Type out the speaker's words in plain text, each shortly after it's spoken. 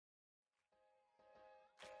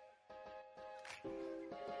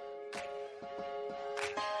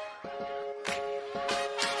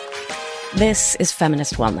This is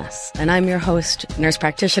Feminist Wellness, and I'm your host, nurse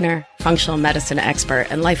practitioner, functional medicine expert,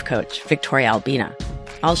 and life coach, Victoria Albina.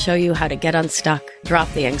 I'll show you how to get unstuck,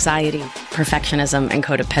 drop the anxiety, perfectionism, and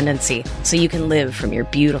codependency so you can live from your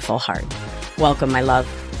beautiful heart. Welcome, my love.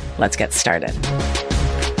 Let's get started.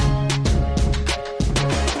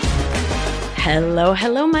 Hello,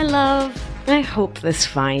 hello, my love. I hope this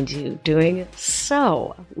finds you doing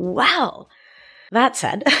so well. That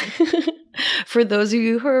said, for those of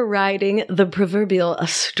you who are riding the proverbial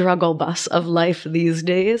struggle bus of life these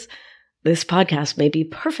days, this podcast may be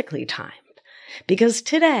perfectly timed because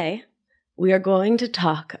today we are going to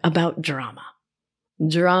talk about drama.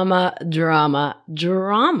 Drama, drama,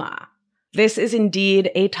 drama. This is indeed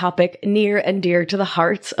a topic near and dear to the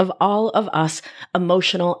hearts of all of us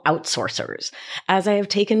emotional outsourcers, as I have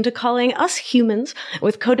taken to calling us humans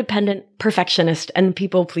with codependent, perfectionist, and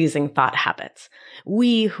people-pleasing thought habits.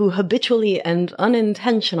 We who habitually and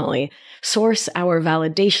unintentionally source our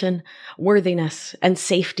validation, worthiness, and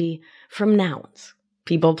safety from nouns,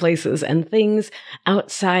 people, places, and things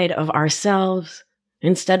outside of ourselves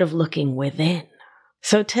instead of looking within.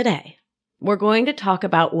 So today, we're going to talk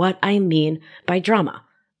about what I mean by drama,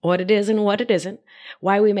 what it is and what it isn't,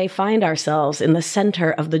 why we may find ourselves in the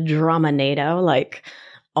center of the dramanado, like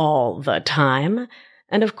all the time,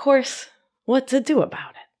 and of course, what to do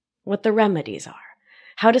about it, what the remedies are,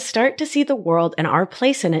 how to start to see the world and our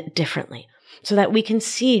place in it differently so that we can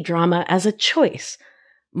see drama as a choice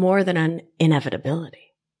more than an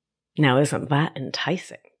inevitability. Now, isn't that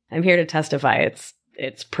enticing? I'm here to testify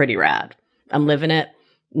it's pretty rad. I'm living it.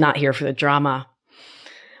 Not here for the drama.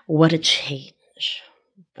 What a change.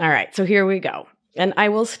 All right, so here we go. And I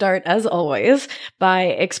will start, as always, by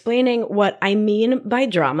explaining what I mean by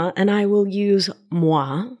drama, and I will use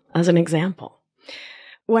moi as an example.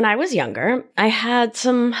 When I was younger, I had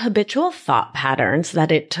some habitual thought patterns that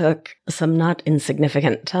it took some not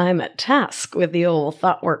insignificant time at task with the old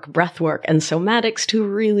thought work, breath work, and somatics to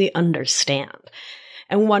really understand.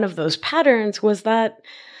 And one of those patterns was that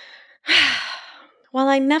while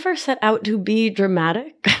I never set out to be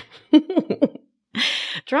dramatic,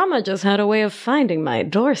 drama just had a way of finding my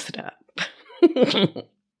doorstep.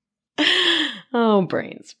 Oh,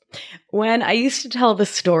 brains. When I used to tell the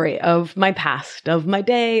story of my past, of my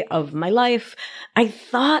day, of my life, I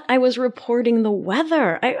thought I was reporting the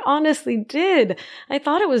weather. I honestly did. I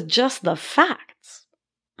thought it was just the facts.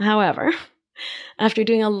 However, after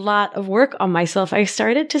doing a lot of work on myself, I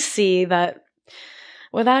started to see that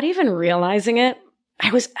without even realizing it, I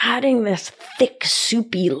was adding this thick,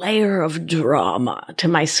 soupy layer of drama to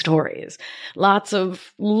my stories. Lots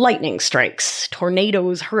of lightning strikes,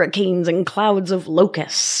 tornadoes, hurricanes, and clouds of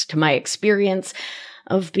locusts to my experience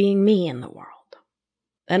of being me in the world.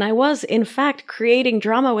 And I was, in fact, creating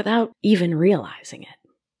drama without even realizing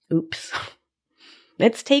it. Oops.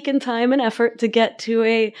 It's taken time and effort to get to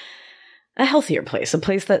a healthier place, a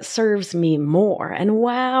place that serves me more. And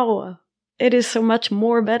wow, it is so much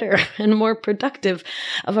more better and more productive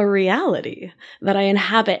of a reality that I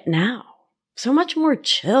inhabit now. So much more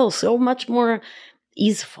chill, so much more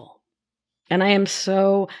easeful. And I am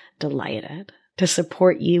so delighted to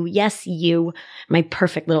support you, yes, you, my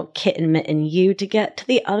perfect little kitten mitten, you, to get to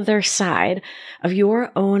the other side of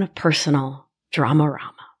your own personal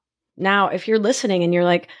drama-rama. Now, if you're listening and you're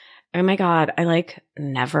like, oh my God, I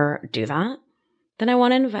never do that, then I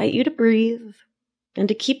want to invite you to breathe and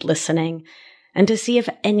to keep listening, and to see if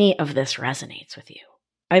any of this resonates with you.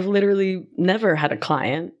 I've literally never had a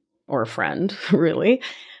client, or a friend, really,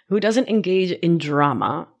 who doesn't engage in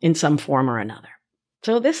drama in some form or another.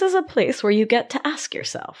 So this is a place where you get to ask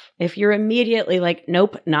yourself, if you're immediately like,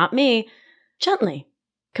 nope, not me, gently,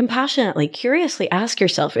 compassionately, curiously ask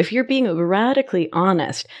yourself if you're being radically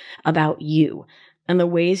honest about you and the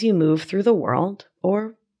ways you move through the world,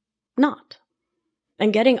 or not.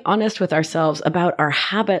 And getting honest with ourselves about our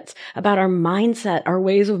habits, about our mindset, our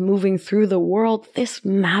ways of moving through the world, this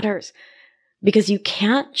matters. Because you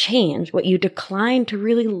can't change what you decline to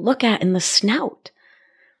really look at in the snout.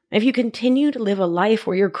 If you continue to live a life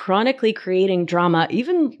where you're chronically creating drama,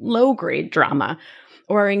 even low-grade drama,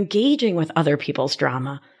 or are engaging with other people's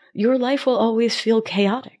drama, your life will always feel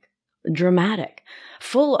chaotic, dramatic,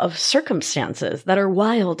 full of circumstances that are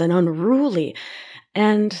wild and unruly,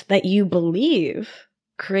 and that you believe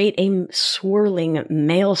create a swirling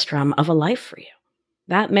maelstrom of a life for you.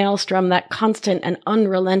 That maelstrom, that constant and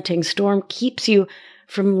unrelenting storm, keeps you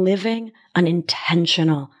from living an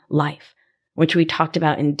intentional life, which we talked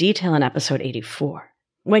about in detail in episode 84.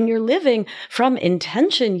 When you're living from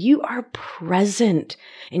intention, you are present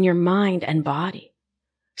in your mind and body.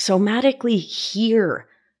 Somatically here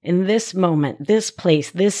in this moment, this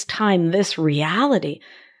place, this time, this reality,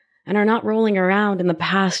 and are not rolling around in the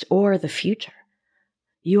past or the future.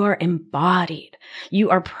 You are embodied.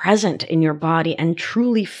 You are present in your body and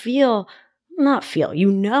truly you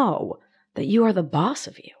know that you are the boss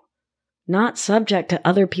of you, not subject to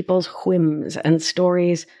other people's whims and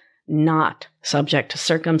stories, not subject to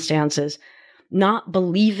circumstances, not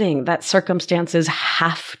believing that circumstances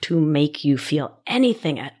have to make you feel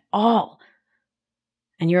anything at all.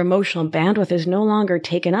 And your emotional bandwidth is no longer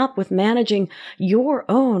taken up with managing your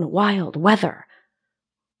own wild weather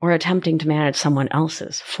or attempting to manage someone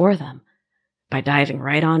else's for them by diving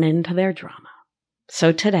right on into their drama.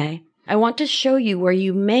 So today, I want to show you where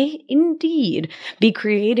you may indeed be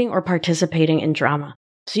creating or participating in drama,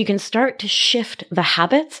 so you can start to shift the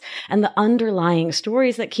habits and the underlying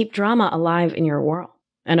stories that keep drama alive in your world.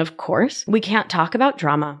 And of course, we can't talk about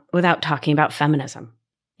drama without talking about feminism.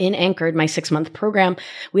 In Anchored, my 6-month program,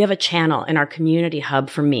 we have a channel in our community hub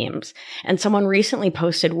for memes. And someone recently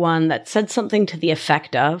posted one that said something to the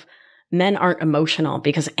effect of, men aren't emotional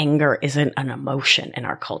because anger isn't an emotion in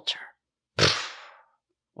our culture.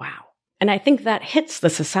 Wow. And I think that hits the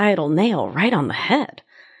societal nail right on the head.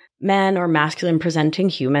 Men or masculine presenting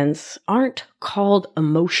humans aren't called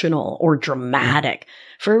emotional or dramatic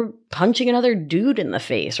for punching another dude in the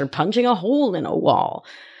face or punching a hole in a wall.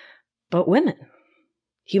 But women,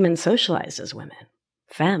 humans socialized as women,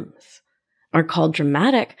 femmes, are called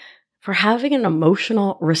dramatic for having an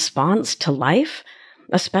emotional response to life,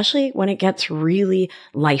 especially when it gets really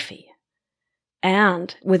lifey.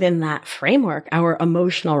 And within that framework, our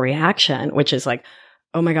emotional reaction, which is like,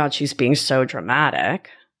 oh my God, she's being so dramatic,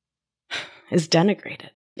 is denigrated,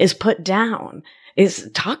 is put down, is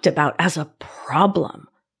talked about as a problem,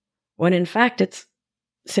 when in fact it's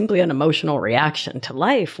simply an emotional reaction to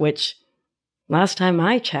life, which last time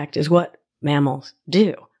I checked is what mammals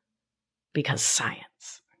do, because science.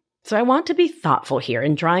 So I want to be thoughtful here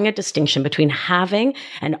in drawing a distinction between having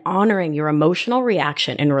and honoring your emotional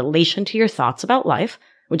reaction in relation to your thoughts about life,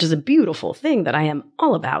 which is a beautiful thing that I am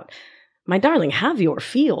all about. My darling, have your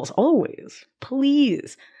feels always.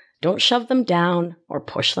 Please don't shove them down or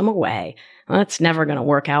push them away. That's never going to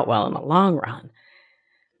work out well in the long run.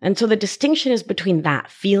 And so the distinction is between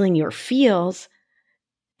that, feeling your feels,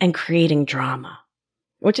 and creating drama,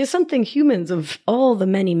 which is something humans of all the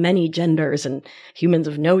many, many genders and humans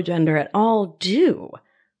of no gender at all do.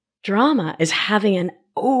 Drama is having an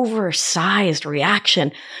oversized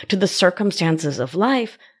reaction to the circumstances of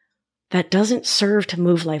life that doesn't serve to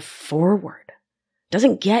move life forward,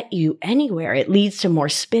 doesn't get you anywhere. It leads to more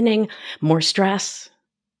spinning, more stress.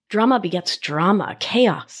 Drama begets drama.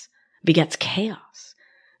 Chaos begets chaos.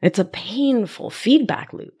 It's a painful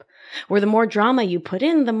feedback loop, where the more drama you put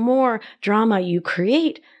in, the more drama you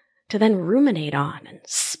create to then ruminate on and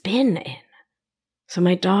spin in. So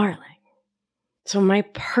my darling, so my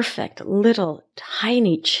perfect little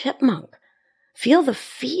tiny chipmunk, feel the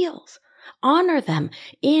feels, honor them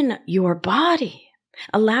in your body.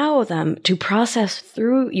 Allow them to process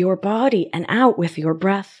through your body and out with your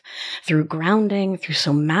breath, through grounding, through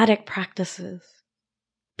somatic practices.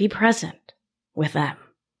 Be present with them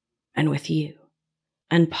and with you.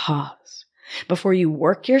 And pause before you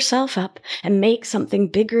work yourself up and make something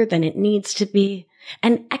bigger than it needs to be.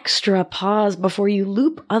 An extra pause before you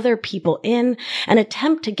loop other people in and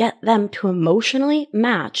attempt to get them to emotionally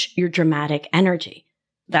match your dramatic energy.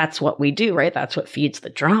 That's what we do, right? That's what feeds the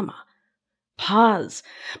drama. Pause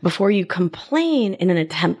before you complain in an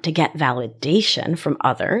attempt to get validation from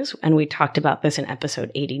others. And we talked about this in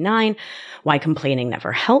episode 89, why complaining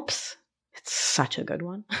never helps. It's such a good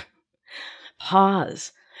one.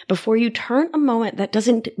 Pause before you turn a moment that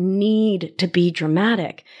doesn't need to be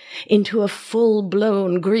dramatic into a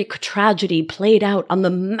full-blown Greek tragedy played out on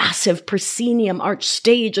the massive proscenium arch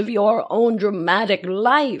stage of your own dramatic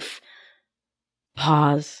life.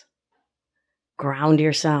 Pause. Ground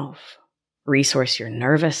yourself. Resource your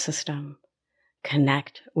nervous system.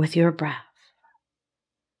 Connect with your breath.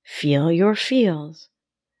 Feel your feels,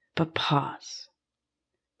 but pause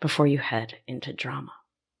before you head into drama.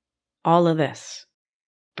 All of this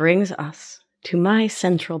brings us to my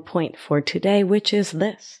central point for today, which is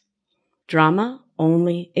this. Drama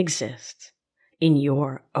only exists in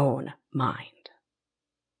your own mind.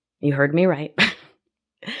 You heard me right.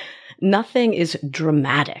 Nothing is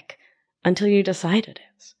dramatic until you decide it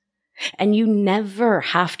is. And you never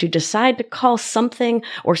have to decide to call something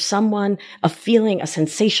or someone, a feeling, a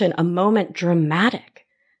sensation, a moment dramatic.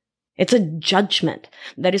 It's a judgment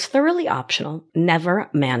that is thoroughly optional, never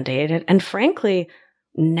mandated, and frankly,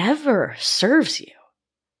 never serves you.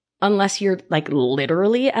 Unless you're like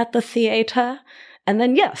literally at the theater And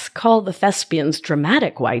then, yes, call the thespians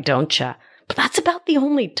dramatic, why don't ya? But that's about the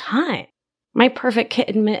only time. My perfect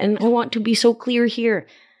kitten mitten, I want to be so clear here.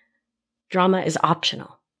 Drama is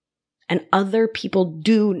optional. And other people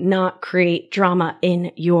do not create drama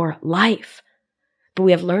in your life. But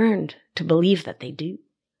we have learned to believe that they do.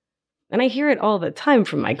 And I hear it all the time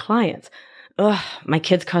from my clients. Ugh, my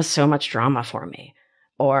kids cause so much drama for me.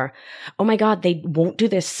 Or, oh my God, they won't do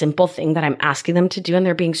this simple thing that I'm asking them to do and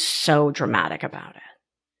they're being so dramatic about it.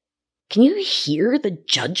 Can you hear the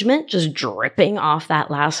judgment just dripping off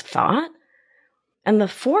that last thought? And the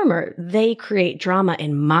former, they create drama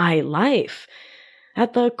in my life.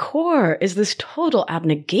 At the core is this total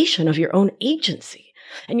abnegation of your own agency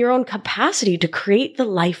and your own capacity to create the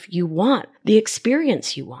life you want, the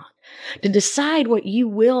experience you want, to decide what you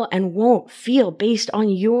will and won't feel based on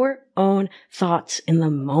your own thoughts in the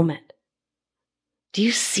moment. Do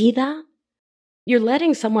you see that? You're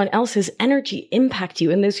letting someone else's energy impact you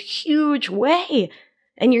in this huge way,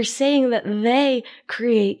 and you're saying that they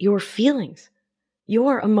create your feelings,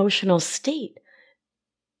 your emotional state.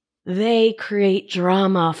 They create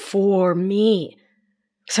drama for me.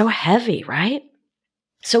 So heavy, right?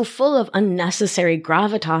 So full of unnecessary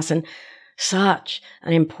gravitas and such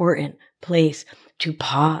an important place to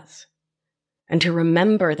pause and to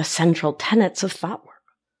remember the central tenets of thought work.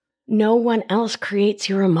 No one else creates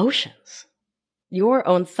your emotions. Your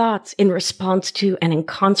own thoughts in response to and in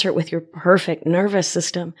concert with your perfect nervous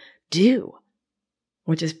system do,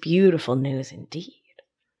 which is beautiful news indeed,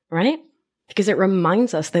 right? Because it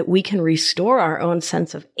reminds us that we can restore our own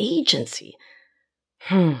sense of agency.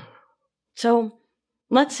 So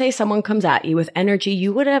let's say someone comes at you with energy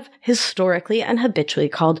you would have historically and habitually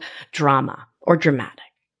called drama or dramatic.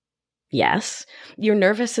 Yes, your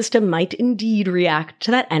nervous system might indeed react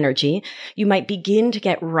to that energy. You might begin to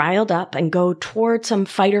get riled up and go toward some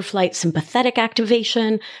fight or flight sympathetic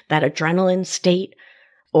activation, that adrenaline state,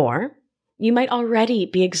 or you might already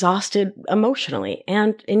be exhausted emotionally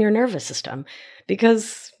and in your nervous system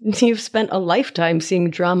because you've spent a lifetime seeing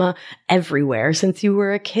drama everywhere since you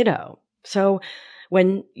were a kiddo. So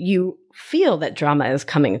when you feel that drama is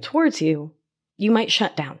coming towards you, you might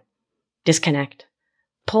shut down, disconnect,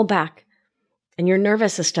 pull back, and your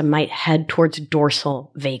nervous system might head towards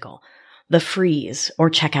dorsal vagal, the freeze or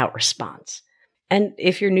checkout response. And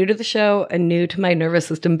if you're new to the show and new to my nervous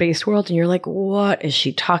system-based world and you're like, what is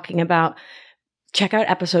she talking about? Check out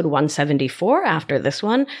episode 174 after this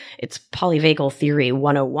one. It's Polyvagal Theory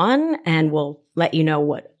 101, and we'll let you know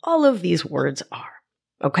what all of these words are.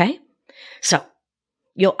 Okay? So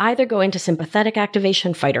you'll either go into sympathetic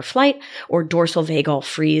activation, fight or flight, or dorsal vagal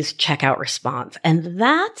freeze, checkout response. And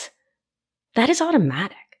that is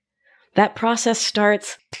automatic. That process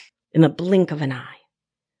starts in the blink of an eye.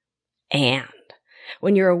 And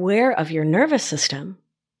when you're aware of your nervous system,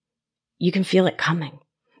 you can feel it coming.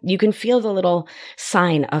 You can feel the little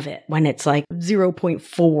sign of it when it's like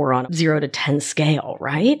 0.4 on a 0 to 10 scale,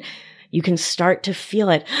 right? You can start to feel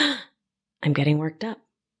it. I'm getting worked up.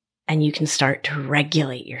 And you can start to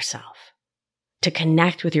regulate yourself, to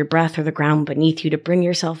connect with your breath or the ground beneath you, to bring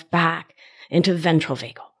yourself back into ventral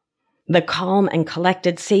vagal, the calm and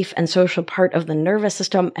collected, safe and social part of the nervous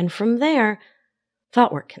system. And from there,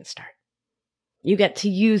 thought work can start. You get to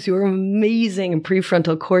use your amazing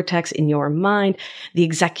prefrontal cortex in your mind, the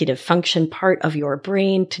executive function part of your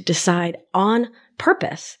brain, to decide on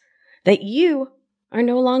purpose that you are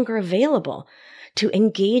no longer available to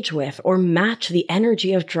engage with or match the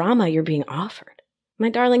energy of drama you're being offered. My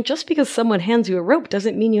darling, just because someone hands you a rope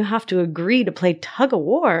doesn't mean you have to agree to play tug of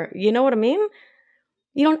war. You know what I mean?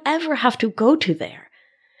 You don't ever have to go to there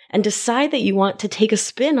and decide that you want to take a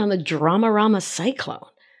spin on the drama-rama cyclone.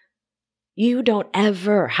 You don't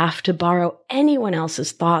ever have to borrow anyone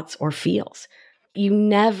else's thoughts or feels. You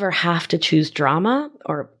never have to choose drama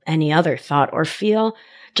or any other thought or feel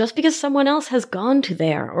just because someone else has gone to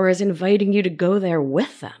there or is inviting you to go there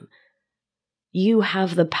with them. You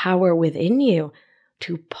have the power within you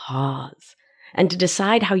to pause and to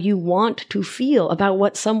decide how you want to feel about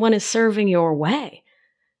what someone is serving your way.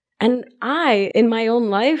 And I, in my own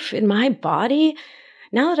life, in my body,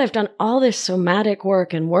 now that I've done all this somatic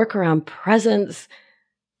work and work around presence,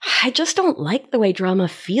 I just don't like the way drama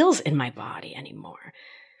feels in my body anymore.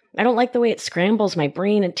 I don't like the way it scrambles my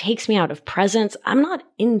brain and takes me out of presence. I'm not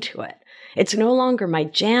into it. It's no longer my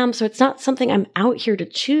jam, so it's not something I'm out here to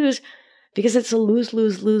choose because it's a lose,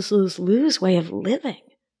 lose, lose, lose, lose way of living.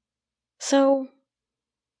 So,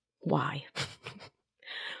 why?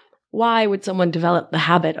 Why would someone develop the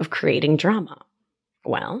habit of creating drama?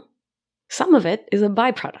 Well, some of it is a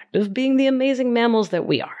byproduct of being the amazing mammals that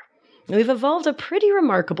we are. We've evolved a pretty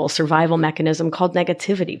remarkable survival mechanism called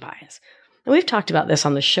negativity bias. And we've talked about this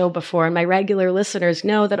on the show before, and my regular listeners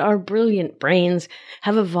know that our brilliant brains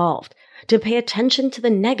have evolved to pay attention to the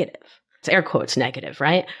negative. It's air quotes negative,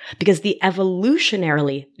 right? Because the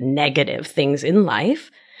evolutionarily negative things in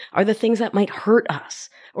life are the things that might hurt us,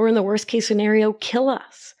 or in the worst case scenario, kill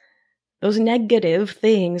us. Those negative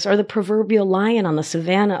things are the proverbial lion on the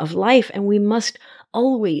savannah of life, and we must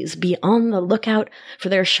always be on the lookout for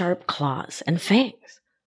their sharp claws and fangs.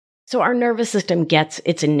 So our nervous system gets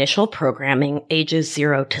its initial programming ages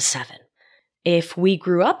 0 to 7. If we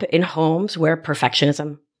grew up in homes where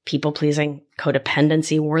perfectionism, people-pleasing,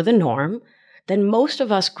 codependency were the norm, then most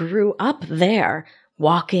of us grew up there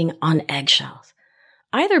walking on eggshells,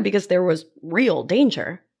 either because there was real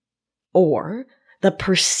danger or the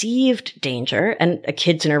perceived danger, and a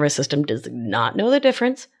kid's nervous system does not know the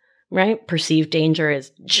difference, right? Perceived danger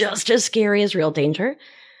is just as scary as real danger.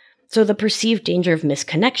 So the perceived danger of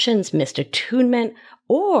misconnections, missed attunement,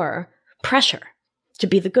 or pressure to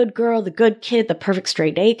be the good girl, the good kid, the perfect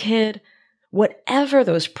straight A kid, whatever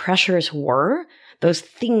those pressures were, those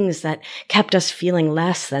things that kept us feeling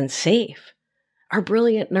less than safe, our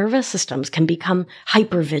brilliant nervous systems can become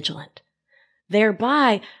hypervigilant,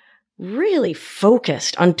 thereby really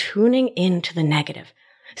focused on tuning into the negative,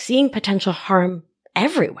 seeing potential harm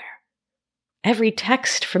everywhere. Every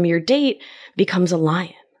text from your date becomes a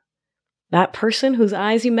lion. That person whose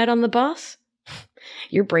eyes you met on the bus,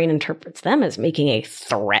 your brain interprets them as making a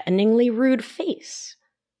threateningly rude face,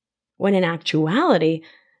 when in actuality,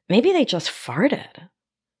 maybe they just farted.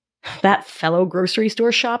 That fellow grocery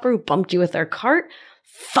store shopper who bumped you with their cart,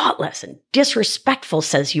 thoughtless and disrespectful,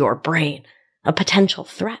 says your brain, a potential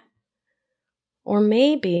threat. Or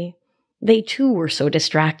maybe they too were so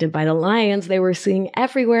distracted by the lions they were seeing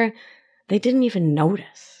everywhere, they didn't even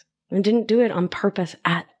notice and didn't do it on purpose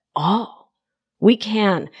at all. We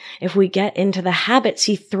can, if we get into the habit,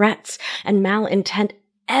 see threats and malintent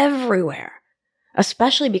everywhere,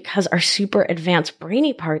 especially because our super advanced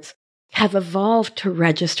brainy parts have evolved to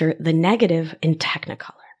register the negative in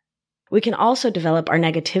Technicolor. We can also develop our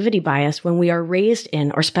negativity bias when we are raised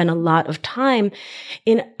in or spend a lot of time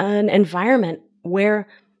in an environment where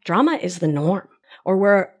drama is the norm or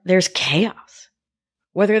where there's chaos.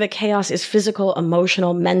 Whether the chaos is physical,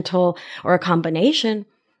 emotional, mental, or a combination,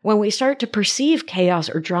 when we start to perceive chaos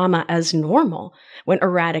or drama as normal, when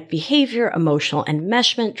erratic behavior, emotional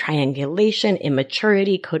enmeshment, triangulation,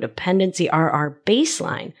 immaturity, codependency are our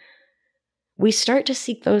baseline, we start to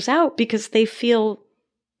seek those out because they feel,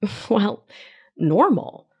 well,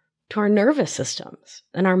 normal to our nervous systems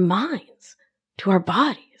and our minds, to our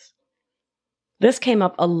bodies. This came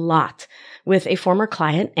up a lot with a former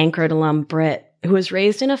client, Anchored alum Britt, who was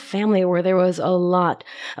raised in a family where there was a lot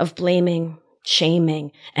of blaming,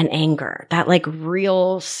 shaming, and anger. That like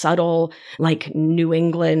real subtle, like New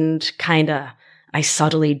England kind of, I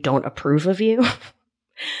subtly don't approve of you.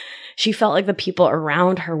 She felt like the people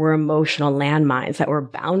around her were emotional landmines that were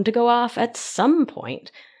bound to go off at some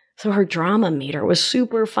point. So her drama meter was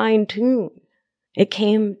super fine-tuned. It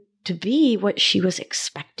came to be what she was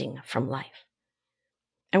expecting from life.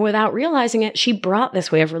 And without realizing it, she brought this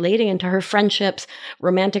way of relating into her friendships,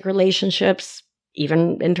 romantic relationships,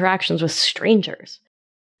 even interactions with strangers.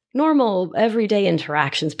 Normal, everyday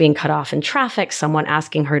interactions being cut off in traffic, someone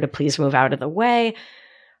asking her to please move out of the way.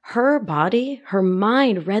 Her body, her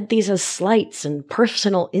mind read these as slights and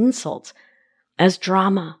personal insults, as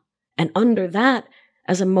drama, and under that,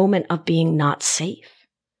 as a moment of being not safe.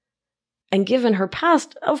 And given her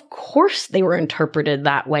past, of course they were interpreted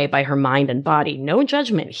that way by her mind and body. No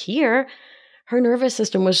judgment here. Her nervous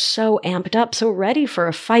system was so amped up, so ready for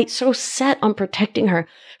a fight, so set on protecting her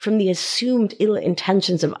from the assumed ill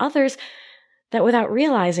intentions of others, that without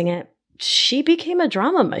realizing it, she became a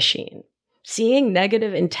drama machine, seeing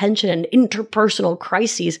negative intention and interpersonal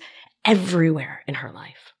crises everywhere in her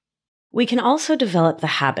life. We can also develop the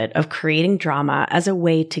habit of creating drama as a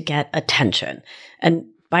way to get attention. And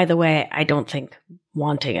by the way, I don't think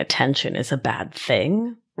wanting attention is a bad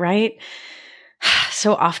thing, right?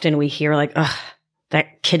 So often we hear like, ugh,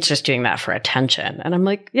 that kid's just doing that for attention. And I'm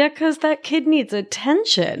like, yeah, because that kid needs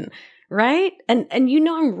attention, right? And you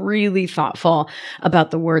know I'm really thoughtful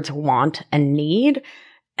about the words want and need.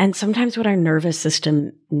 And sometimes what our nervous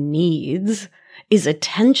system needs is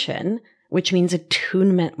attention, which means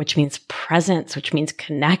attunement, which means presence, which means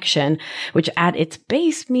connection, which at its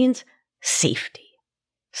base means safety.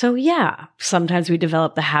 So yeah, sometimes we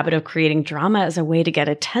develop the habit of creating drama as a way to get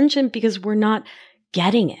attention because we're not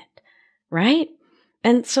getting it, right?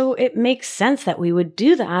 And so it makes sense that we would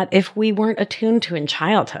do that if we weren't attuned to in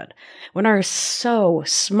childhood, when our so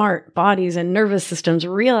smart bodies and nervous systems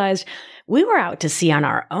realized we were out to sea on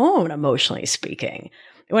our own, emotionally speaking.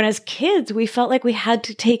 When as kids, we felt like we had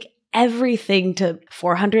to take everything to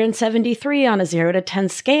 473 on a 0 to 10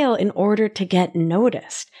 scale in order to get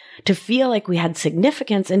noticed, to feel like we had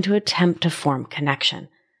significance and to attempt to form connection.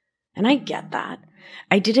 And I get that.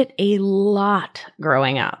 I did it a lot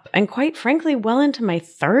growing up, and quite frankly, well into my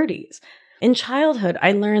 30s. In childhood,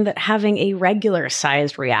 I learned that having a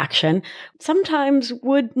regular-sized reaction sometimes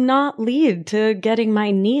would not lead to getting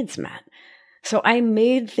my needs met. So I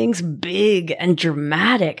made things big and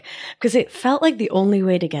dramatic because it felt like the only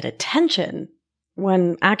way to get attention,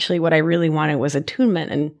 when actually what I really wanted was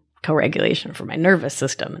attunement and co-regulation for my nervous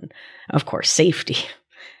system and, of course, safety.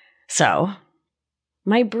 So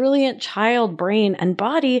my brilliant child brain and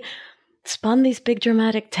body spun these big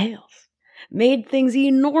dramatic tales, made things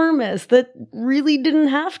enormous that really didn't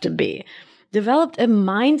have to be, developed a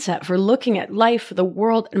mindset for looking at life, the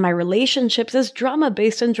world, and my relationships as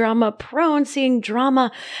drama-based and drama-prone, seeing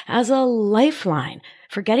drama as a lifeline,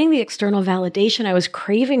 forgetting the external validation I was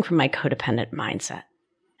craving from my codependent mindset.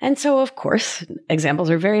 And so, of course, examples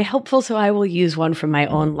are very helpful, so I will use one from my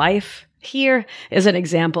own life. Here is an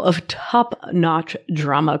example of top-notch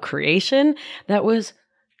drama creation that was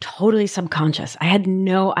totally subconscious. I had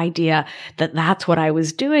no idea that that's what I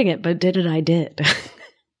was doing it, but did it, I did.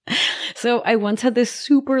 So I once had this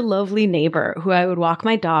super lovely neighbor who I would walk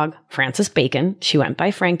my dog, Frances Bacon. She went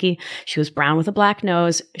by Frankie. She was brown with a black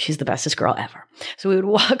nose. She's the bestest girl ever. So we would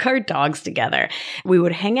walk our dogs together. We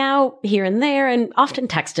would hang out here and there and often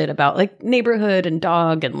texted about like neighborhood and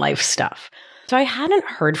dog and life stuff. So I hadn't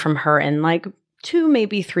heard from her in like 2,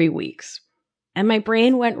 maybe 3 weeks. And my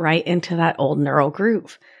brain went right into that old neural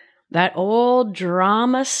groove, that old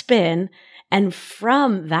drama spin. And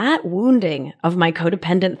from that wounding of my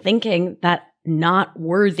codependent thinking, that not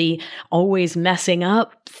worthy, always messing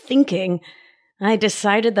up thinking, I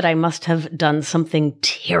decided that I must have done something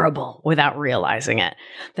terrible without realizing it,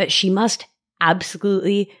 that she must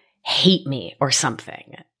absolutely hate me or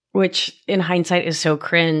something, which in hindsight is so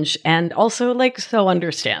cringe and also like so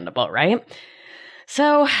understandable, right?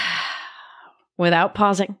 So without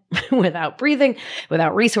pausing, without breathing,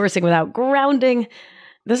 without resourcing, without grounding,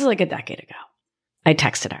 this is like a decade ago. I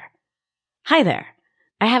texted her, "Hi there.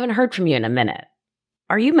 I haven't heard from you in a minute.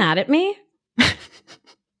 Are you mad at me?"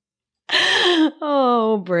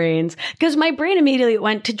 Oh, brains. Because my brain immediately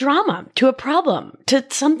went to drama, to a problem, to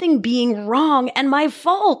something being wrong and my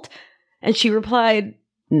fault. And she replied,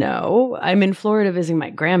 "No, I'm in Florida visiting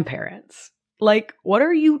my grandparents." Like, what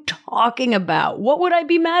are you talking about? What would I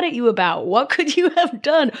be mad at you about? What could you have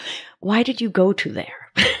done? Why did you go to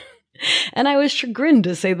there? And I was chagrined,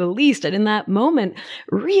 to say the least, and in that moment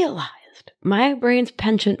realized my brain's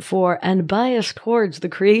penchant for and bias towards the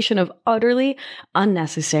creation of utterly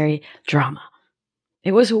unnecessary drama.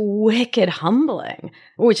 It was wicked humbling,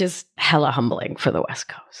 which is hella humbling for the West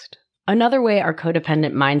Coast. Another way our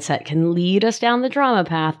codependent mindset can lead us down the drama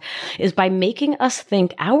path is by making us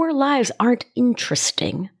think our lives aren't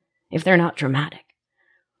interesting if they're not dramatic.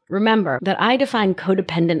 Remember that I define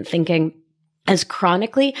codependent thinking as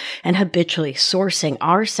chronically and habitually sourcing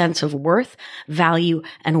our sense of worth, value,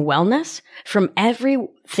 and wellness from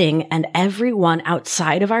everything and everyone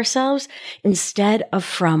outside of ourselves instead of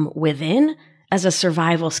from within as a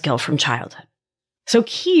survival skill from childhood. So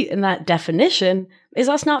key in that definition is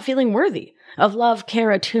us not feeling worthy of love,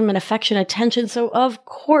 care, attunement, affection, attention. So of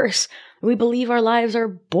course, we believe our lives are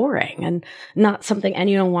boring and not something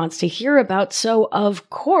anyone wants to hear about. So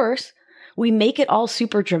of course, we make it all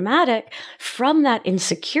super dramatic from that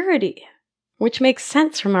insecurity, which makes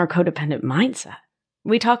sense from our codependent mindset.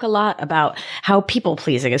 We talk a lot about how people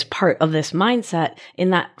pleasing is part of this mindset,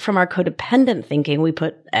 in that from our codependent thinking, we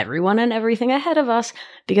put everyone and everything ahead of us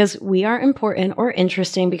because we aren't important or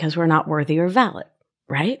interesting because we're not worthy or valid,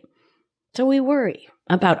 right? So we worry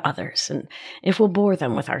about others and if we'll bore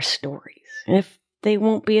them with our stories, and if they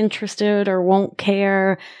won't be interested or won't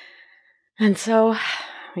care. And so,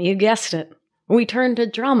 you guessed it, we turn to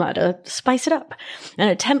drama to spice it up and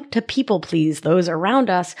attempt to people please those around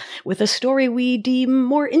us with a story we deem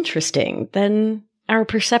more interesting than our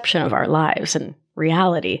perception of our lives and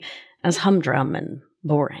reality as humdrum and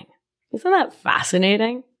boring. Isn't that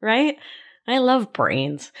fascinating, right? I love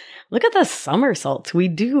brains. Look at the somersaults we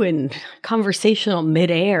do in conversational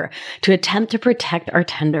midair to attempt to protect our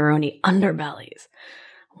tenderoni underbellies.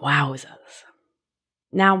 Wowzers.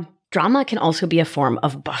 Now, drama can also be a form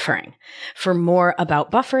of buffering. For more about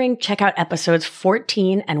buffering, check out episodes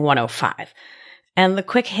 14 and 105. And the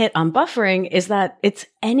quick hit on buffering is that it's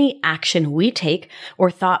any action we take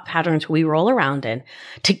or thought patterns we roll around in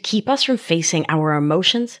to keep us from facing our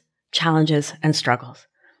emotions, challenges, and struggles.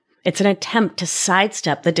 It's an attempt to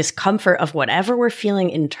sidestep the discomfort of whatever we're feeling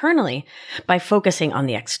internally by focusing on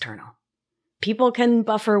the external. People can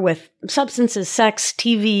buffer with substances, sex,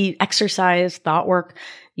 TV, exercise, thought work,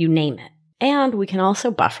 you name it. And we can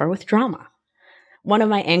also buffer with drama. One of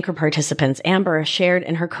my anchor participants, Amber, shared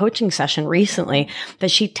in her coaching session recently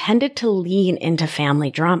that she tended to lean into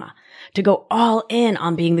family drama, to go all in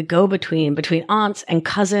on being the go-between between aunts and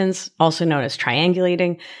cousins, also known as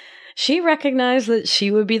triangulating. She recognized that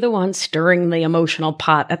she would be the one stirring the emotional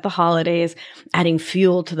pot at the holidays, adding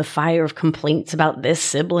fuel to the fire of complaints about this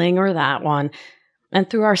sibling or that one. And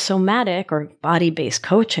through our somatic or body-based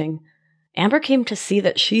coaching, Amber came to see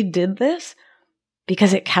that she did this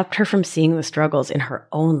because it kept her from seeing the struggles in her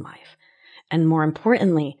own life. And more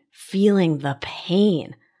importantly, feeling the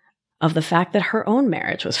pain of the fact that her own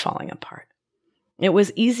marriage was falling apart. It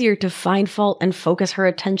was easier to find fault and focus her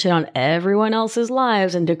attention on everyone else's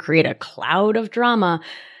lives and to create a cloud of drama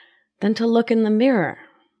than to look in the mirror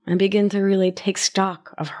and begin to really take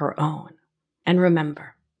stock of her own. And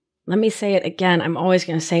remember, let me say it again, I'm always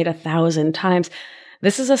going to say it 1,000 times.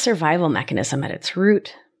 This is a survival mechanism at its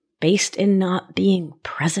root, based in not being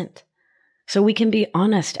present. So we can be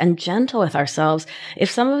honest and gentle with ourselves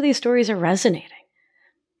if some of these stories are resonating.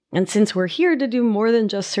 And since we're here to do more than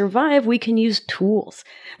just survive, we can use tools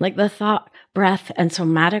like the thought, breath, and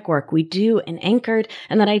somatic work we do in Anchored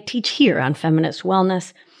and that I teach here on Feminist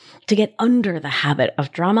Wellness to get under the habit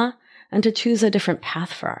of drama and to choose a different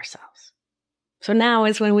path for ourselves. So now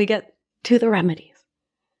is when we get to the remedies.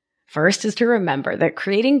 First is to remember that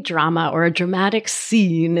creating drama or a dramatic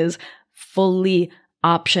scene is fully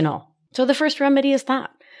optional. So the first remedy is that,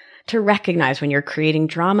 to recognize when you're creating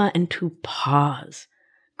drama and to pause.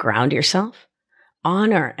 Ground yourself,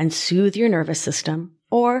 honor and soothe your nervous system,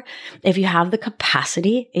 or if you have the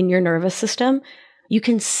capacity in your nervous system, you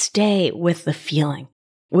can stay with the feeling,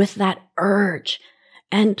 with that urge,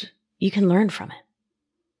 and you can learn from it.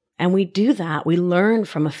 And we do that, we learn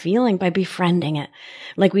from a feeling by befriending it,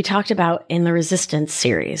 like we talked about in the Resistance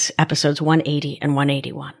series, episodes 180 and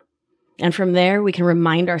 181. And from there, we can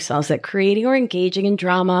remind ourselves that creating or engaging in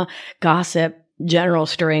drama, gossip, general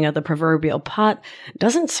stirring of the proverbial pot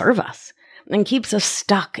doesn't serve us and keeps us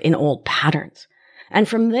stuck in old patterns. And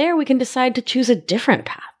from there, we can decide to choose a different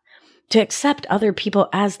path, to accept other people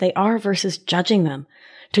as they are versus judging them,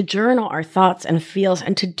 to journal our thoughts and feels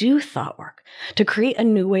and to do thought work, to create a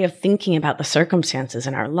new way of thinking about the circumstances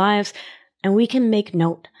in our lives. And we can make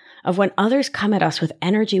note of when others come at us with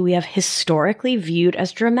energy we have historically viewed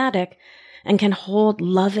as dramatic and can hold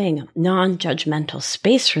loving, non-judgmental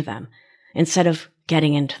space for them instead of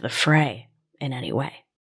getting into the fray in any way.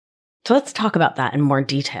 So let's talk about that in more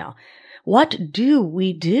detail. What do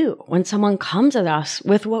we do when someone comes at us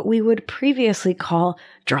with what we would previously call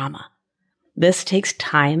drama? This takes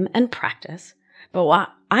time and practice, but what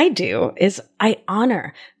I do is I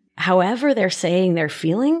honor however they're saying they're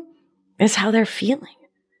feeling is how they're feeling.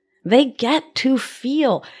 They get to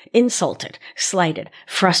feel insulted, slighted,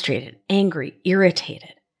 frustrated, angry,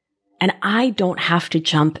 irritated. And I don't have to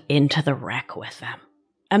jump into the wreck with them.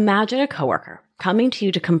 Imagine a coworker coming to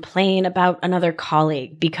you to complain about another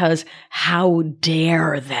colleague because how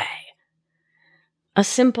dare they? A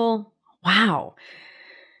simple, wow,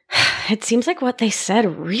 it seems like what they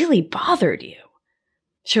said really bothered you.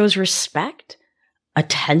 Shows respect,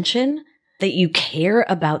 attention, that you care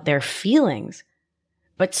about their feelings,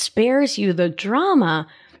 but spares you the drama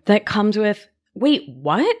that comes with, wait,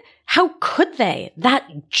 what? How could they?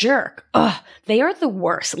 That jerk. Ugh, they are the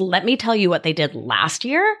worst. Let me tell you what they did last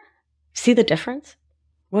year. See the difference?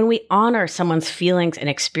 When we honor someone's feelings and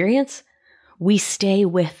experience, we stay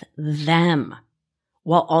with them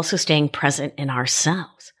while also staying present in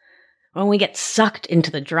ourselves. When we get sucked into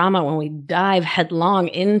the drama, when we dive headlong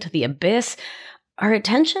into the abyss, our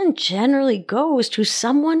attention generally goes to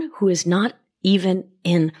someone who is not even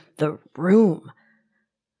in the room.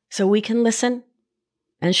 So we can listen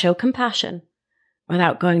and show compassion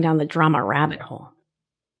without going down the drama rabbit hole.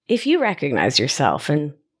 If you recognize yourself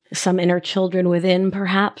and some inner children within,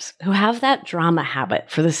 perhaps, who have that drama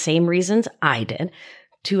habit for the same reasons I did,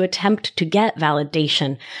 to attempt to get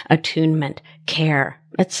validation, attunement, care,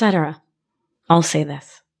 etc., I'll say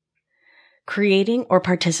this. Creating or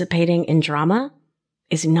participating in drama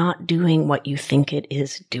is not doing what you think it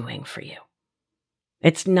is doing for you.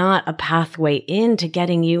 It's not a pathway into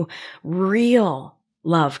getting you real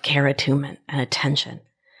love, care, attunement, and attention.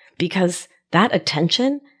 Because that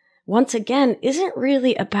attention, once again, isn't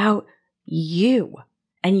really about you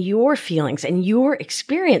and your feelings and your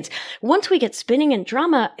experience. Once we get spinning in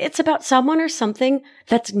drama, it's about someone or something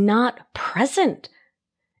that's not present.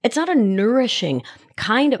 It's not a nourishing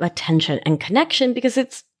kind of attention and connection because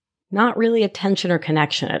it's not really attention or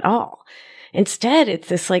connection at all. Instead, it's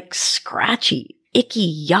this like scratchy,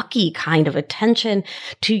 icky, yucky kind of attention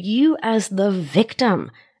to you as the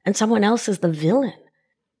victim and someone else as the villain.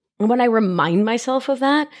 And when I remind myself of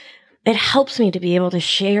that, it helps me to be able to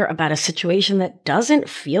share about a situation that doesn't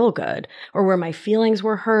feel good or where my feelings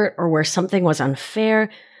were hurt or where something was unfair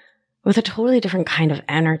with a totally different kind of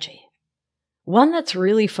energy. One that's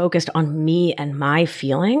really focused on me and my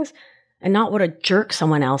feelings and not what a jerk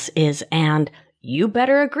someone else is and you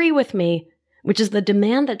better agree with me, which is the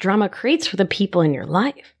demand that drama creates for the people in your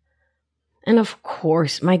life. And of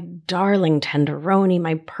course, my darling tenderoni,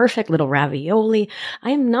 my perfect little ravioli, I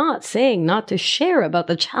am not saying not to share about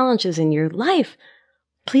the challenges in your life.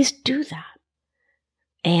 Please do that.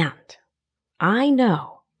 And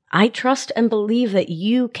I trust and believe that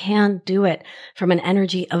you can do it from an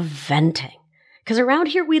energy of venting. Because around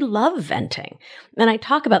here, we love venting. And I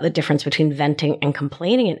talk about the difference between venting and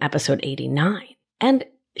complaining in episode 89. And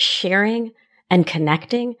sharing and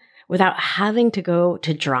connecting without having to go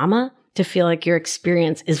to drama to feel like your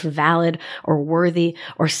experience is valid or worthy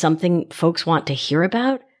or something folks want to hear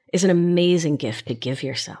about is an amazing gift to give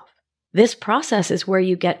yourself. This process is where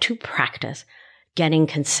you get to practice getting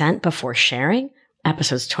consent before sharing,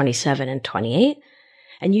 episodes 27 and 28,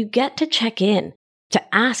 and you get to check in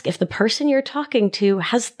to ask if the person you're talking to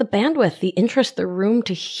has the bandwidth, the interest, the room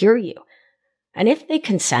to hear you. And if they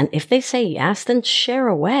consent, if they say yes, then share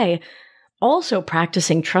away, also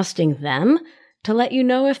practicing trusting them to let you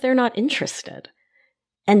know if they're not interested.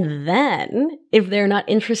 And then, if they're not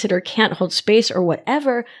interested or can't hold space or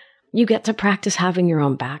whatever, you get to practice having your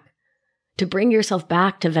own back. To bring yourself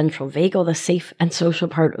back to ventral vagal, the safe and social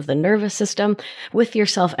part of the nervous system, with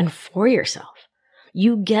yourself and for yourself.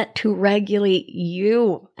 You get to regulate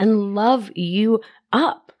you and love you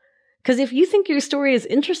up. Because if you think your story is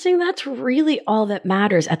interesting, that's really all that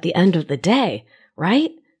matters at the end of the day, right?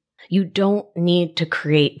 You don't need to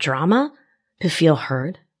create drama to feel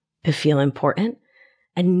heard, to feel important,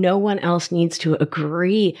 and no one else needs to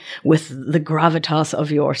agree with the gravitas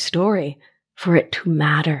of your story for it to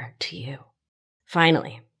matter to you.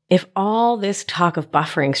 Finally, if all this talk of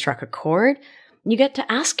buffering struck a chord, you get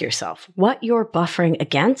to ask yourself what you're buffering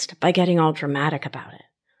against by getting all dramatic about it.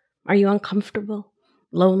 Are you uncomfortable,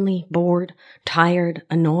 lonely, bored, tired,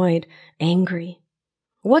 annoyed, angry?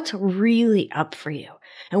 What's really up for you?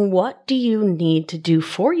 And what do you need to do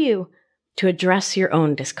for you to address your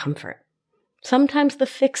own discomfort? Sometimes the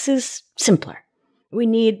fix is simpler. We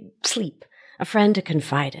need sleep, a friend to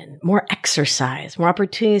confide in, more exercise, more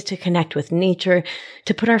opportunities to connect with nature,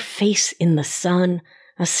 to put our face in the sun,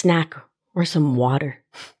 a snack, or some water.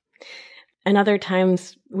 And other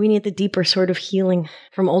times we need the deeper sort of healing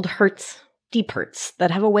from old hurts, deep hurts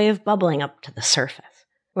that have a way of bubbling up to the surface.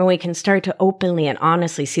 When we can start to openly and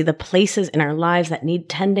honestly see the places in our lives that need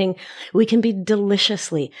tending, we can be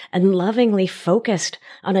deliciously and lovingly focused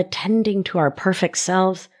on attending to our perfect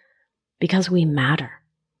selves because we matter.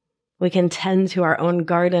 We can tend to our own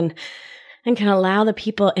garden and can allow the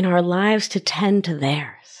people in our lives to tend to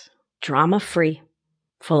theirs, drama-free,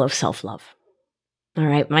 full of self-love. All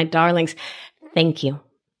right, my darlings, thank you.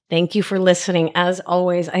 Thank you for listening. As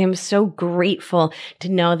always, I am so grateful to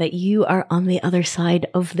know that you are on the other side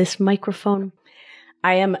of this microphone.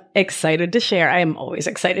 I am excited to share. I am always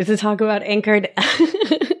excited to talk about Anchored.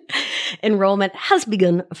 Enrollment has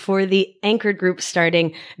begun for the Anchored group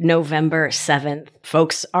starting November 7th.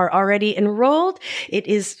 Folks are already enrolled. It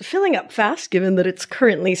is filling up fast given that it's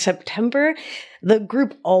currently September. The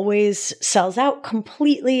group always sells out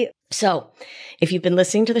completely. So if you've been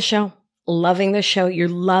listening to the show, loving the show, you're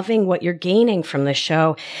loving what you're gaining from the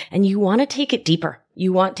show, and you want to take it deeper.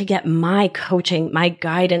 You want to get my coaching, my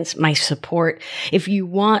guidance, my support. If you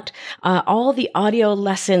want all the audio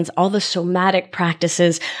lessons, all the somatic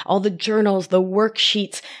practices, all the journals, the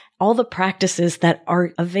worksheets, all the practices that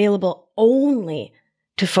are available only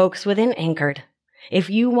to folks within Anchored. If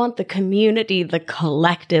you want the community, the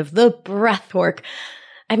collective, the breath work,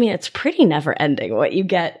 I mean, it's pretty never ending what you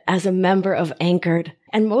get as a member of Anchored.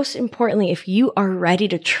 And most importantly, if you are ready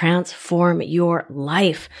to transform your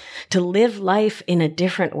life, to live life in a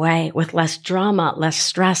different way with less drama, less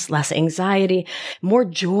stress, less anxiety, more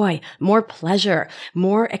joy, more pleasure,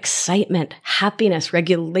 more excitement, happiness,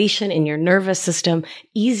 regulation in your nervous system,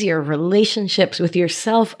 easier relationships with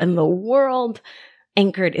yourself and the world,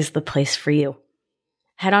 Anchored is the place for you.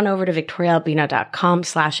 Head on over to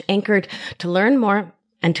victoriaalbino.com/anchored to learn more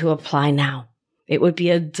and to apply now. It would be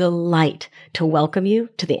a delight to welcome you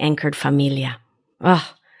to the Anchored Familia.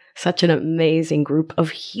 Ah, such an amazing group of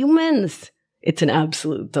humans. It's an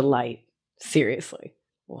absolute delight. Seriously,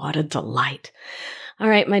 what a delight. All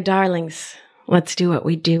right, my darlings, let's do what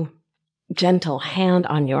we do. Gentle hand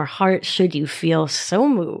on your heart should you feel so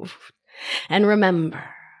moved. And remember,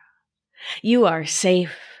 you are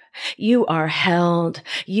safe. You are held.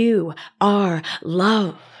 You are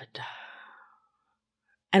loved.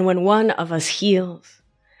 And when one of us heals,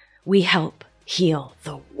 we help heal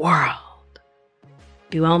the world.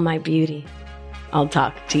 Be well, my beauty. I'll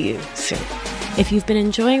talk to you soon. If you've been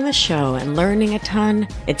enjoying the show and learning a ton,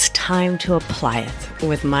 it's time to apply it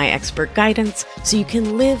with my expert guidance so you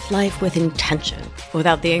can live life with intention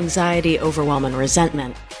without the anxiety, overwhelm, and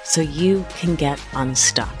resentment so you can get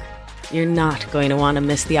unstuck. You're not going to want to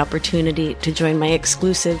miss the opportunity to join my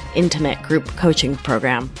exclusive intimate group coaching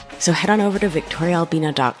program. So head on over to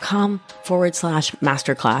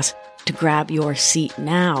victoriaalbina.com/masterclass to grab your seat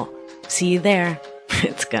now. See you there.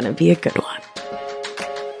 It's going to be a good one.